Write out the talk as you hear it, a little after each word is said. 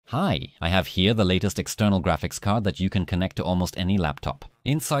Hi, I have here the latest external graphics card that you can connect to almost any laptop.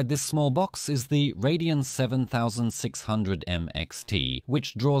 Inside this small box is the Radeon 7600M XT,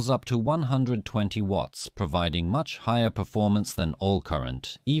 which draws up to 120 watts, providing much higher performance than all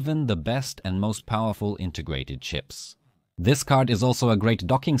current, even the best and most powerful integrated chips. This card is also a great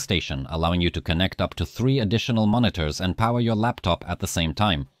docking station, allowing you to connect up to 3 additional monitors and power your laptop at the same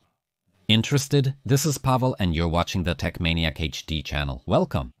time. Interested? This is Pavel and you're watching the TechManiacHD channel.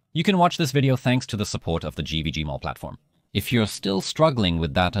 Welcome! You can watch this video thanks to the support of the GVG Mall platform. If you're still struggling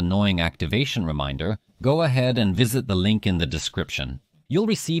with that annoying activation reminder, go ahead and visit the link in the description. You'll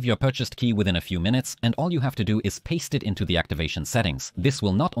receive your purchased key within a few minutes, and all you have to do is paste it into the activation settings. This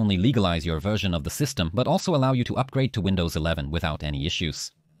will not only legalize your version of the system, but also allow you to upgrade to Windows 11 without any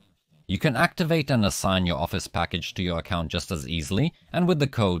issues. You can activate and assign your Office package to your account just as easily, and with the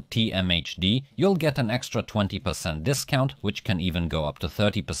code TMHD, you'll get an extra 20% discount, which can even go up to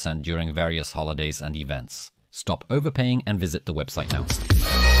 30% during various holidays and events. Stop overpaying and visit the website now.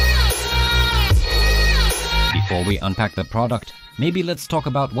 Before we unpack the product, maybe let's talk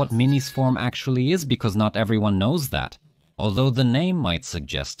about what Minisforum actually is, because not everyone knows that. Although the name might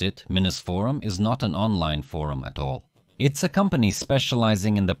suggest it, Minisforum is not an online forum at all. It's a company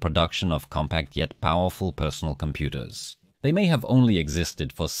specializing in the production of compact yet powerful personal computers. They may have only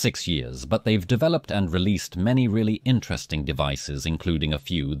existed for 6 years, but they've developed and released many really interesting devices, including a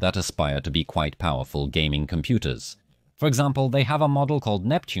few that aspire to be quite powerful gaming computers. For example, they have a model called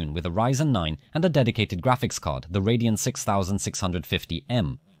Neptune with a Ryzen 9 and a dedicated graphics card, the Radeon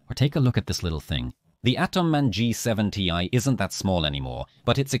 6650M. Or take a look at this little thing. The Atom G7 Ti isn't that small anymore,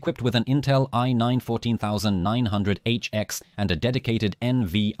 but it's equipped with an Intel i9 14900HX and a dedicated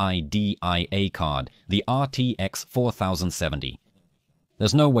NVIDIA card, the RTX 4070.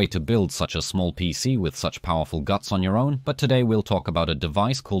 There's no way to build such a small PC with such powerful guts on your own, but today we'll talk about a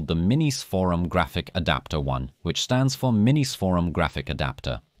device called the Minisforum Graphic Adapter 1, which stands for Minisforum Graphic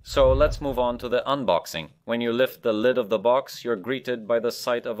Adapter. So let's move on to the unboxing. When you lift the lid of the box, you're greeted by the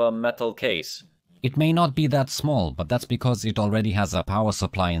sight of a metal case. It may not be that small, but that's because it already has a power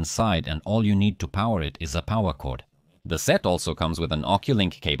supply inside and all you need to power it is a power cord. The set also comes with an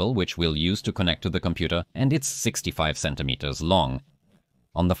Oculink cable which we'll use to connect to the computer, and it's 65 centimeters long.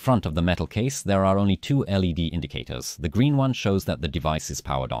 On the front of the metal case there are only 2 LED indicators. The green one shows that the device is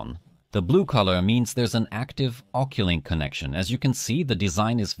powered on. The blue color means there's an active Oculink connection. As you can see, the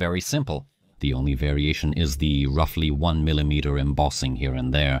design is very simple. The only variation is the roughly 1mm embossing here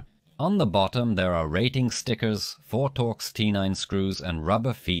and there. On the bottom there are rating stickers, 4 Torx T9 screws and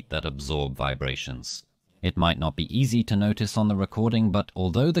rubber feet that absorb vibrations. It might not be easy to notice on the recording, but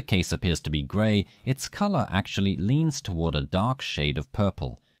although the case appears to be grey, its color actually leans toward a dark shade of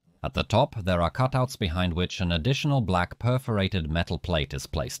purple. At the top there are cutouts behind which an additional black perforated metal plate is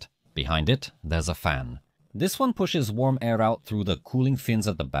placed. Behind it there's a fan. This one pushes warm air out through the cooling fins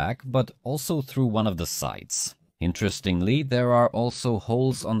at the back, but also through one of the sides. Interestingly, there are also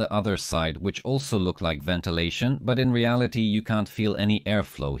holes on the other side which also look like ventilation, but in reality you can't feel any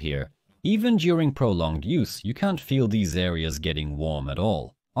airflow here. Even during prolonged use, you can't feel these areas getting warm at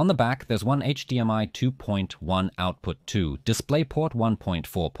all. On the back there's one HDMI 2.1 output 2, DisplayPort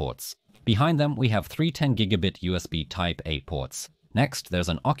 1.4 ports. Behind them we have 3 10GB USB Type-A ports. Next there's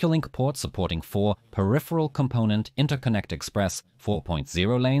an Oculink port supporting 4 Peripheral Component Interconnect Express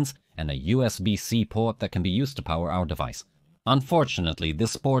 4.0 lanes, and a USB-C port that can be used to power our device. Unfortunately,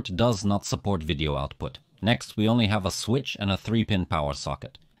 this port does not support video output. Next, we only have a switch and a 3-pin power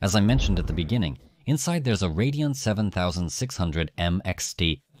socket. As I mentioned at the beginning, inside there's a Radeon 7600M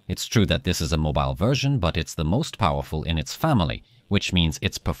XT. It's true that this is a mobile version, but it's the most powerful in its family, which means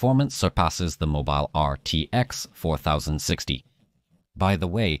its performance surpasses the mobile RTX 4060. By the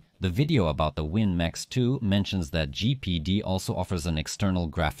way, the video about the WinMax 2 mentions that GPD also offers an external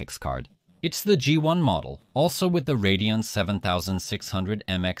graphics card. It's the G1 model, also with the Radeon 7600M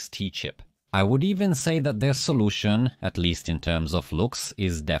XT chip. I would even say that their solution, at least in terms of looks,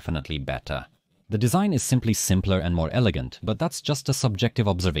 is definitely better. The design is simply simpler and more elegant, but that's just a subjective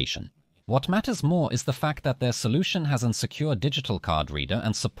observation. What matters more is the fact that their solution has a secure digital card reader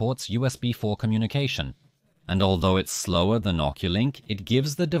and supports USB 4 communication. And although it's slower than Oculink, it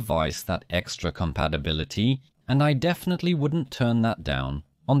gives the device that extra compatibility, and I definitely wouldn't turn that down.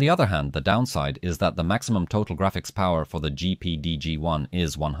 On the other hand, the downside is that the maximum total graphics power for the GPD G1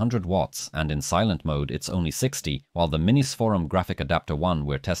 is 100 watts, and in silent mode it's only 60, while the Minisforum Graphic Adapter 1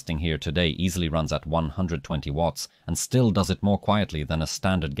 we're testing here today easily runs at 120 watts and still does it more quietly than a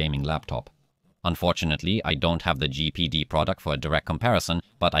standard gaming laptop. Unfortunately, I don't have the GPD product for a direct comparison,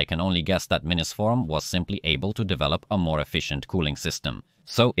 but I can only guess that Minisforum was simply able to develop a more efficient cooling system.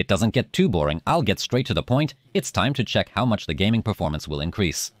 So it doesn't get too boring, I'll get straight to the point. It's time to check how much the gaming performance will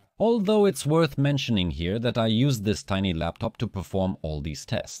increase. Although it's worth mentioning here that I used this tiny laptop to perform all these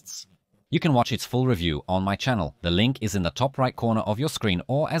tests. You can watch its full review on my channel. The link is in the top right corner of your screen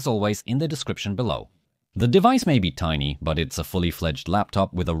or, as always, in the description below. The device may be tiny, but it's a fully fledged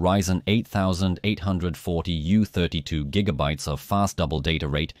laptop with a Ryzen 8840U 32GB of fast double data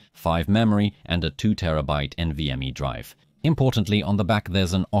rate, 5 memory, and a 2TB NVMe drive. Importantly, on the back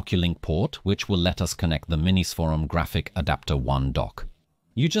there's an Oculink port, which will let us connect the Minisforum Graphic Adapter 1 dock.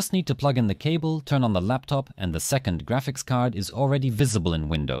 You just need to plug in the cable, turn on the laptop, and the second graphics card is already visible in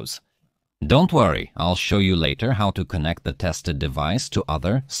Windows. Don't worry, I'll show you later how to connect the tested device to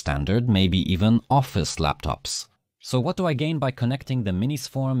other, standard, maybe even office laptops. So what do I gain by connecting the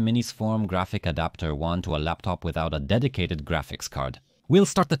Minisforum Graphic Adapter 1 to a laptop without a dedicated graphics card? We'll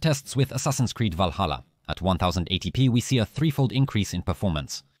start the tests with Assassin's Creed Valhalla. At 1080p, we see a threefold increase in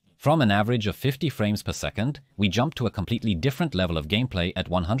performance. From an average of 50 frames per second, we jump to a completely different level of gameplay at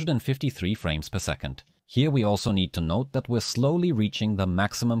 153 frames per second. Here we also need to note that we're slowly reaching the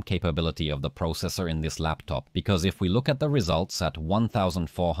maximum capability of the processor in this laptop, because if we look at the results at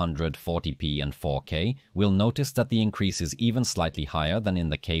 1440p and 4K, we'll notice that the increase is even slightly higher than in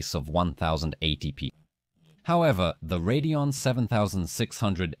the case of 1080p. However, the Radeon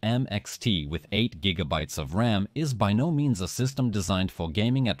 7600M XT with 8GB of RAM is by no means a system designed for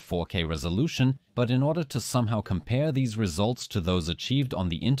gaming at 4K resolution, but in order to somehow compare these results to those achieved on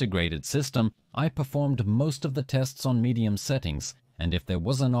the integrated system, I performed most of the tests on medium settings, and if there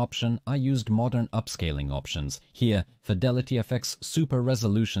was an option, I used modern upscaling options. Here, Fidelity FX Super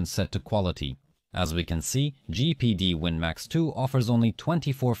Resolution set to quality. As we can see, GPD WinMax 2 offers only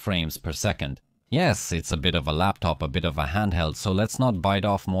 24 frames per second. Yes, it's a bit of a laptop, a bit of a handheld, so let's not bite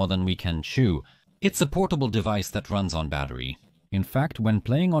off more than we can chew. It's a portable device that runs on battery. In fact, when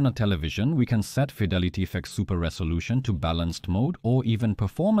playing on a television, we can set Fidelity FX Super Resolution to balanced mode or even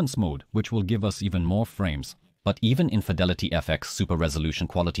performance mode, which will give us even more frames. But even in Fidelity FX Super Resolution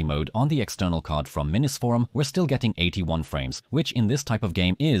quality mode on the external card from Minisforum, we're still getting 81 frames, which in this type of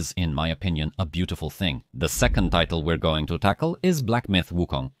game is, in my opinion, a beautiful thing. The second title we're going to tackle is Black Myth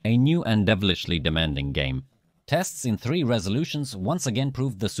Wukong, a new and devilishly demanding game. Tests in 3 resolutions once again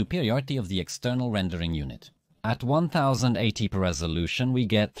proved the superiority of the external rendering unit. At 1080p resolution, we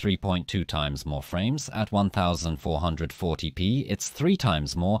get 3.2 times more frames. At 1440p, it's 3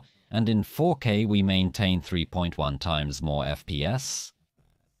 times more. And in 4K we maintain 3.1 times more FPS.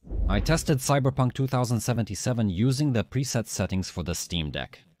 I tested Cyberpunk 2077 using the preset settings for the Steam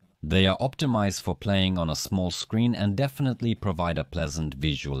Deck. They are optimized for playing on a small screen and definitely provide a pleasant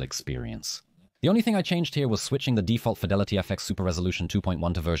visual experience. The only thing I changed here was switching the default Fidelity FX Super Resolution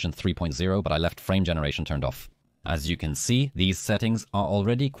 2.1 to version 3.0, but I left frame generation turned off. As you can see, these settings are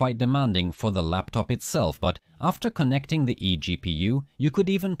already quite demanding for the laptop itself, but after connecting the eGPU, you could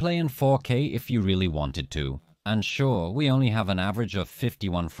even play in 4K if you really wanted to. And sure, we only have an average of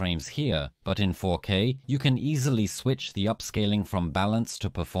 51 frames here, but in 4K, you can easily switch the upscaling from balance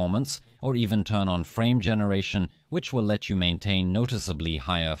to performance, or even turn on frame generation, which will let you maintain noticeably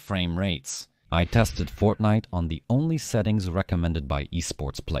higher frame rates. I tested Fortnite on the only settings recommended by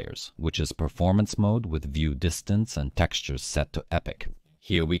esports players, which is performance mode with view distance and textures set to epic.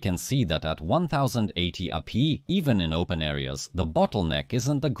 Here we can see that at 1080p, even in open areas, the bottleneck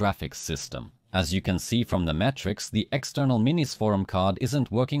isn't the graphics system. As you can see from the metrics, the external Minisforum card isn't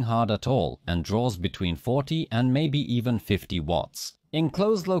working hard at all and draws between 40 and maybe even 50 watts. In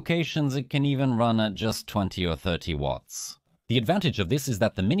closed locations, it can even run at just 20 or 30 watts. The advantage of this is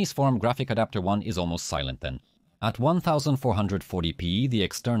that the Minisforum Graphic Adapter 1 is almost silent then. At 1440p, the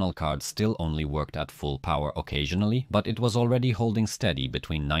external card still only worked at full power occasionally, but it was already holding steady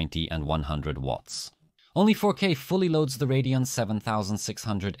between 90 and 100 watts. Only 4K fully loads the Radeon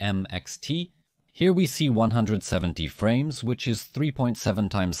 7600M XT. Here we see 170 frames, which is 3.7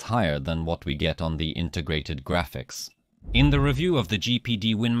 times higher than what we get on the integrated graphics. In the review of the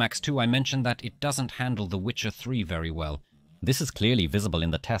GPD WinMax 2, I mentioned that it doesn't handle The Witcher 3 very well. This is clearly visible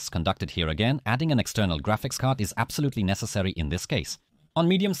in the tests conducted here again. Adding an external graphics card is absolutely necessary in this case. On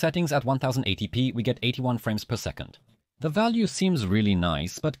medium settings at 1080p, we get 81 frames per second. The value seems really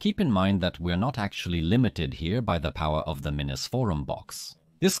nice, but keep in mind that we're not actually limited here by the power of the Minisforum box.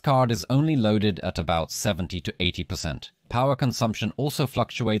 This card is only loaded at about 70 to 80%. Power consumption also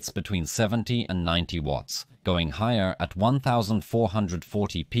fluctuates between 70 and 90 watts. Going higher at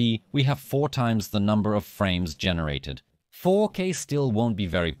 1440p, we have 4 times the number of frames generated. 4K still won't be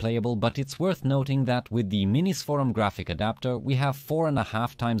very playable, but it's worth noting that with the Minisforum graphic adapter, we have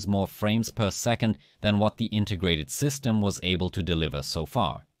 4.5 times more frames per second than what the integrated system was able to deliver so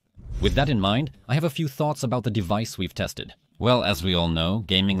far. With that in mind, I have a few thoughts about the device we've tested. Well, as we all know,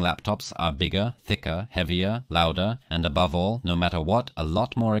 gaming laptops are bigger, thicker, heavier, louder, and above all, no matter what, a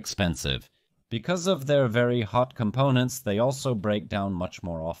lot more expensive. Because of their very hot components, they also break down much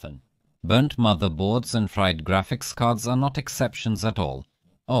more often. Burnt motherboards and fried graphics cards are not exceptions at all.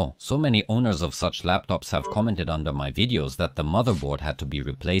 Oh, so many owners of such laptops have commented under my videos that the motherboard had to be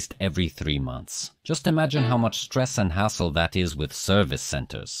replaced every 3 months. Just imagine how much stress and hassle that is with service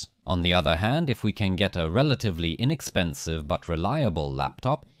centers. On the other hand, if we can get a relatively inexpensive but reliable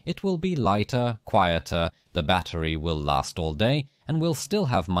laptop, it will be lighter, quieter, the battery will last all day, and we'll still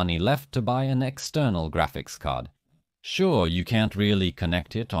have money left to buy an external graphics card. Sure, you can't really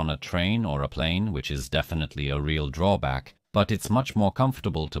connect it on a train or a plane, which is definitely a real drawback, but it's much more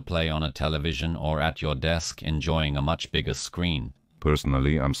comfortable to play on a television or at your desk enjoying a much bigger screen.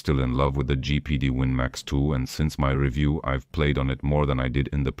 Personally, I'm still in love with the GPD WinMax 2, and since my review, I've played on it more than I did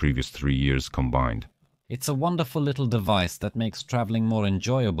in the previous 3 years combined. It's a wonderful little device that makes traveling more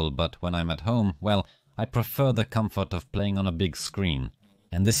enjoyable, but when I'm at home, well, I prefer the comfort of playing on a big screen.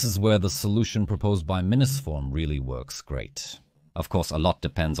 And this is where the solution proposed by Minisforum really works great. Of course, a lot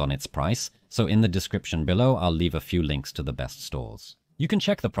depends on its price, so in the description below I'll leave a few links to the best stores. You can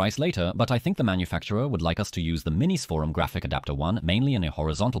check the price later, but I think the manufacturer would like us to use the Minisforum graphic adapter 1 mainly in a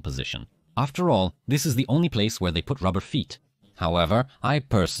horizontal position. After all, this is the only place where they put rubber feet. However, I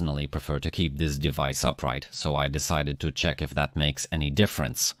personally prefer to keep this device upright, so I decided to check if that makes any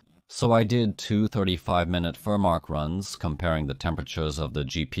difference. So I did 2 35-minute Furmark runs, comparing the temperatures of the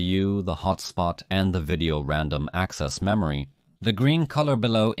GPU, the hotspot, and the video random access memory. The green color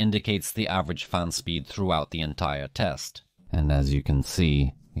below indicates the average fan speed throughout the entire test. And as you can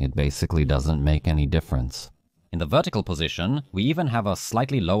see, it basically doesn't make any difference. In the vertical position, we even have a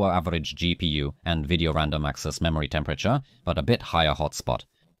slightly lower average GPU and video random access memory temperature, but a bit higher hotspot.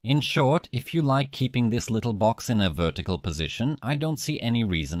 In short, if you like keeping this little box in a vertical position, I don't see any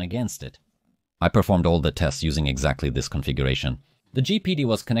reason against it. I performed all the tests using exactly this configuration. The GPD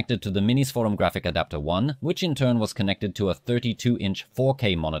was connected to the Minisforum graphic adapter 1, which in turn was connected to a 32-inch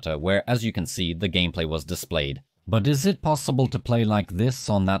 4K monitor where, as you can see, the gameplay was displayed. But is it possible to play like this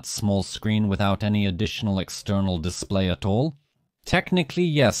on that small screen without any additional external display at all? Technically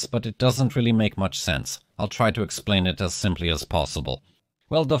yes, but it doesn't really make much sense. I'll try to explain it as simply as possible.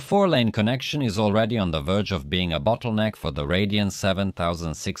 Well, the 4-lane connection is already on the verge of being a bottleneck for the Radeon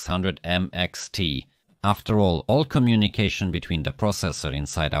 7600M XT. After all communication between the processor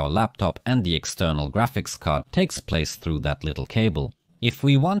inside our laptop and the external graphics card takes place through that little cable. If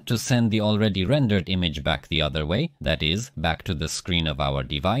we want to send the already rendered image back the other way, that is, back to the screen of our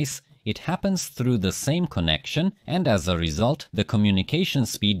device, it happens through the same connection, and as a result, the communication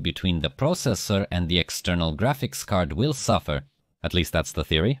speed between the processor and the external graphics card will suffer. At least that's the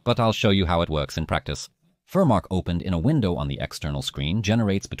theory, but I'll show you how it works in practice. Furmark opened in a window on the external screen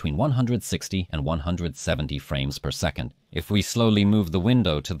generates between 160 and 170 frames per second. If we slowly move the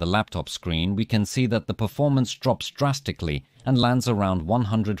window to the laptop screen, we can see that the performance drops drastically and lands around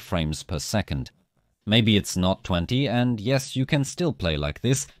 100 frames per second. Maybe it's not 20, and yes, you can still play like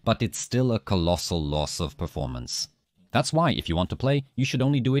this, but it's still a colossal loss of performance. That's why, if you want to play, you should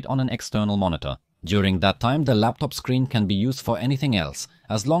only do it on an external monitor. During that time, the laptop screen can be used for anything else,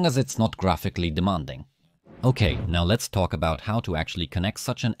 as long as it's not graphically demanding. Okay, now let's talk about how to actually connect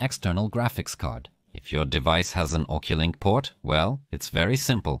such an external graphics card. If your device has an Oculink port, well, it's very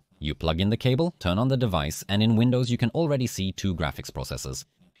simple. You plug in the cable, turn on the device, and in Windows you can already see 2 graphics processors.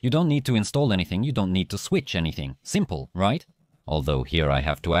 You don't need to install anything, you don't need to switch anything. Simple, right? Although here I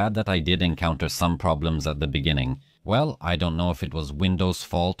have to add that I did encounter some problems at the beginning. Well, I don't know if it was Windows'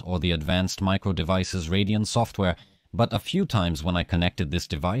 fault or the Advanced Micro Devices Radeon software, but a few times when I connected this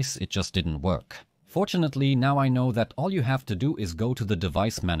device, it just didn't work. Fortunately, now I know that all you have to do is go to the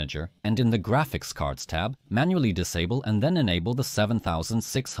Device Manager and in the Graphics Cards tab, manually disable and then enable the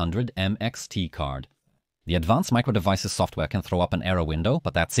 7600M XT card. The Advanced Micro Devices software can throw up an error window,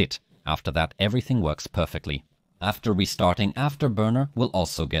 but that's it. After that, everything works perfectly. After restarting Afterburner, we'll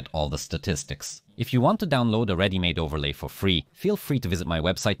also get all the statistics. If you want to download a ready-made overlay for free, feel free to visit my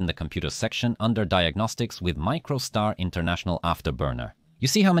website in the Computer section under Diagnostics with MicroStar International Afterburner. You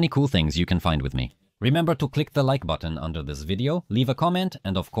see how many cool things you can find with me. Remember to click the like button under this video, leave a comment,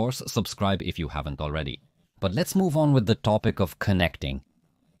 and of course subscribe if you haven't already. But let's move on with the topic of connecting.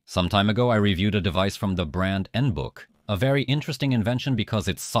 Some time ago I reviewed a device from the brand Nbook. A very interesting invention because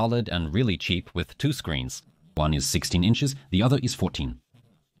it's solid and really cheap with 2 screens. One is 16 inches, the other is 14.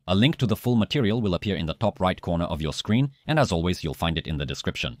 A link to the full material will appear in the top right corner of your screen, and as always, you'll find it in the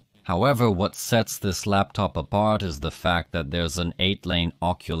description. However, what sets this laptop apart is the fact that there's an 8-lane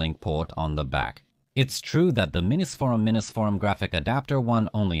Oculink port on the back. It's true that the Minisforum graphic adapter one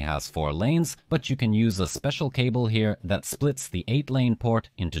only has 4 lanes, but you can use a special cable here that splits the 8-lane port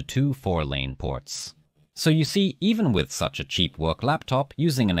into 2 4-lane ports. So you see, even with such a cheap work laptop,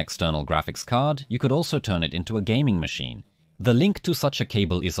 using an external graphics card, you could also turn it into a gaming machine. The link to such a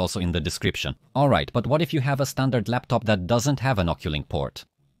cable is also in the description. Alright, but what if you have a standard laptop that doesn't have an Oculink port?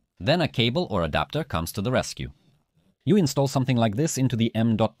 Then a cable or adapter comes to the rescue. You install something like this into the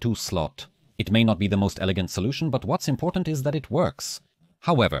M.2 slot. It may not be the most elegant solution, but what's important is that it works.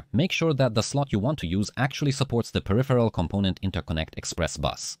 However, make sure that the slot you want to use actually supports the Peripheral Component Interconnect Express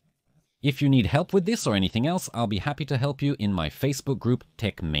bus. If you need help with this or anything else, I'll be happy to help you in my Facebook group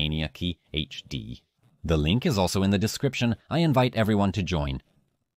TechManiacHD. The link is also in the description. I invite everyone to join.